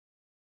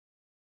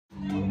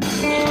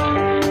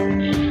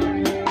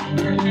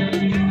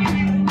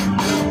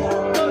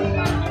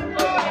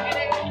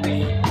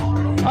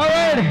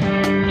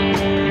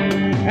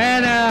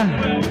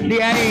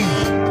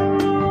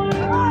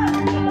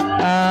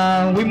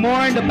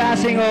mourn the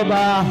passing of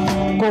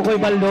Kokoi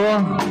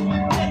Baldo.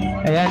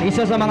 Ayan,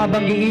 isa sa mga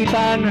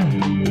banggiitan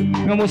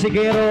ng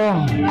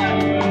musikero.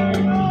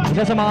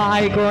 Isa sa mga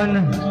icon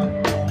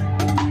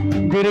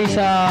diri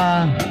sa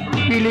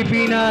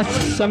Pilipinas,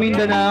 sa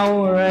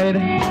Mindanao, right?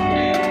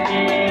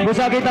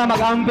 Busa kita,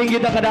 mag-amping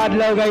kita kada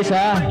adlaw, guys,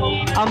 ha?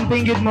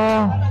 Amping gid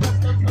mo.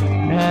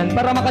 And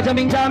para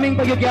makajaming-jaming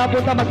pag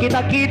yugyapon ta,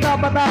 magkita-kita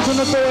pa ta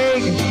sunod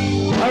tuig.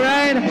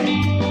 Alright?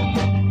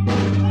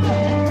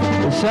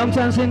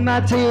 Sometimes in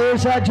my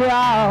tears I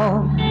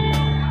drown,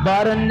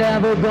 but I'm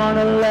never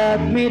gonna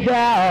let me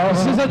down.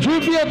 This is a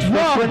tribute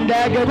from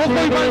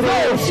Kokoi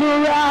Baldo.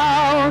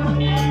 Surround,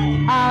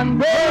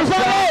 and there's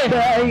a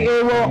day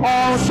it will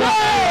all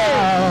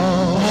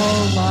down.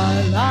 All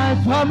my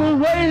life I've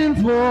been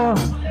waiting for,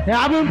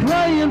 I've been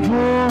praying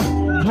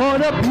for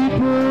the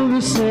people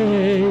to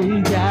say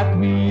that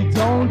we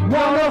don't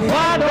wanna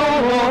fight no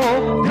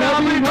more. There'll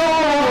be no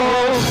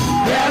war,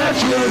 that the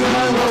children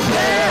will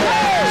play.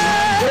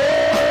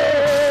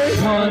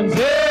 One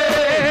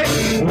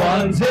day,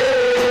 one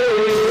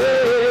day,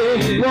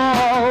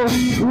 whoa,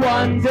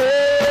 one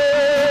day,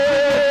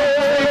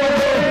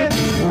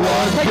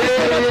 one day.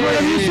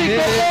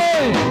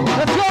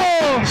 Let's go!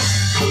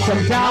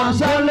 Sometimes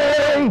I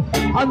lay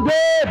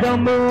under the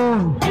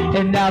moon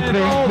and I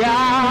thank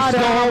God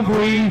I'm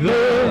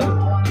breathing.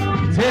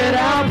 Then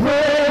I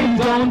pray,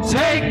 don't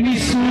take me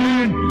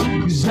soon,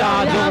 'cause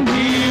I don't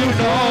feel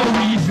no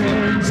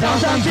reason.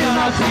 Sometimes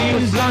my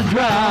tears run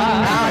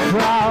dry,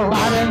 but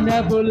I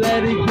never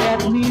let it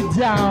get me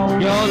down.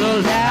 You're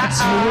the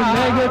last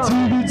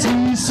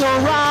negativity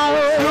surround.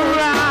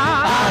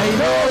 I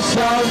know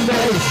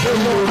someday it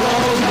will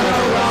all turn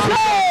around.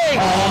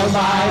 All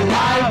my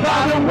life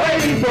I've been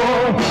waiting for,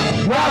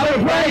 I've been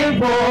praying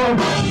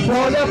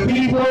for the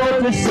people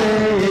to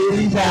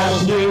say that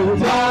you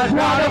don't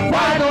wanna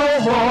fight no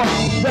more.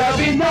 There'll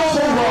be no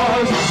more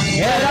wars,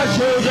 and our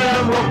children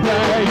will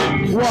play.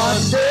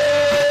 One day,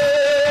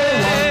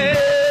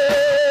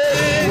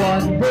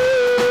 one day,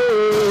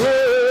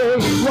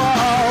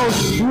 wow,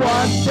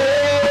 one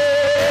day,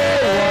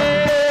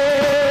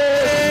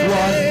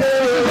 one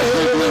day.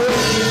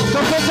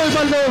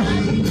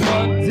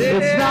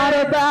 It's not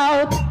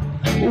about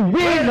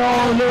win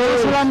or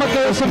lose. Salamat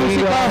kayo sa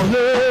musika.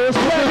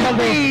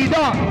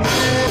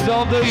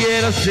 Of the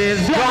innocent,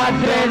 blood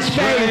and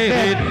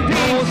faith,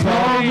 these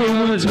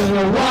moments when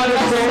the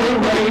water's so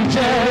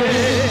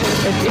raging.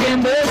 And in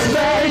this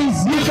space,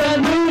 you can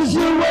lose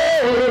your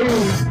way.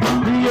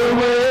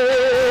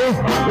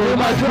 With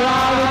my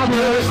crowd, I'm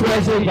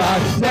crazy,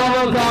 but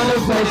never gonna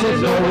face it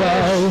no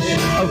way.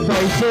 I'll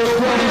face it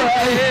one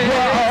day.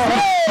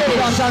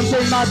 Sometimes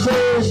in my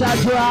tears I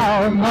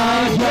drown,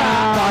 but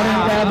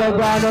I'm never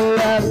gonna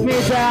let me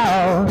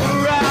down.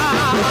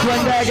 Just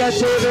when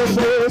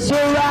negativity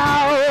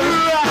surround,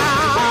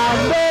 I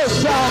know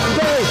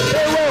someday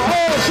it will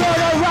all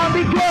turn around,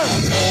 because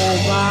all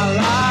my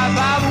life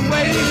I've been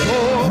waiting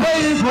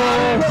for,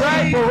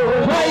 praying for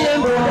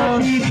the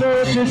people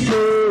to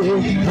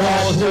see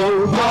that no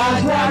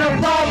one's wanna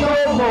fight no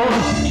more.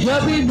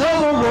 There'll be no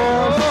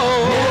more,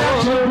 and our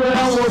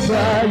children will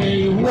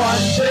play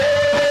one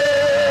day.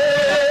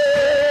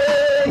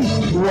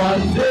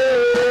 One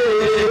day,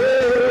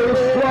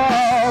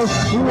 wow,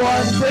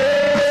 one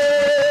day,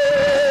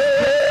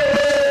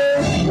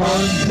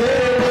 one day.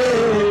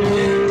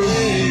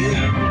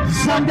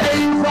 Someday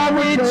I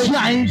will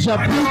change the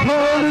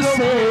people to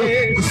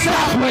say,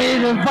 stop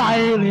waiting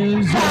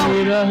violence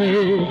away the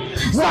head.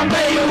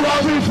 Someday you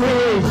will be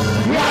free,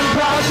 I'm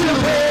proud to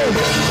be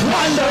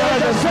under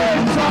the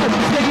same time,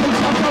 taking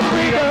some for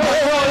freedom.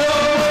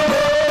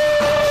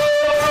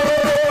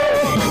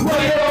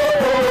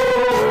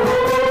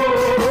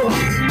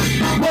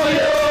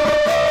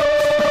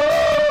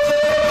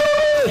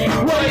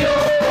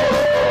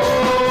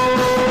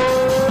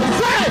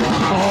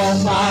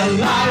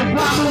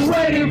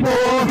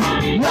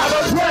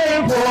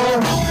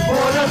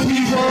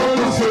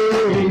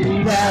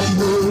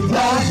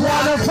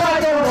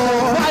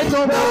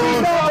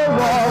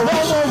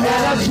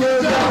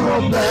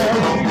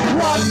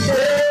 One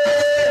day,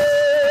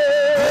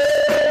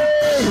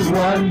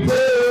 one day,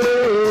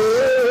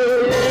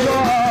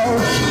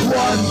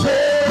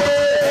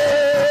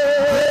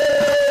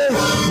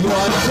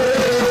 one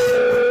day.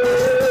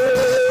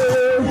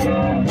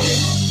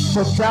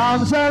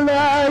 Sometimes I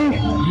lie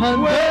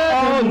under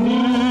the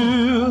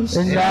news,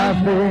 and I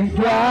think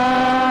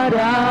that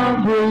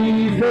I'm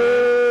breathing.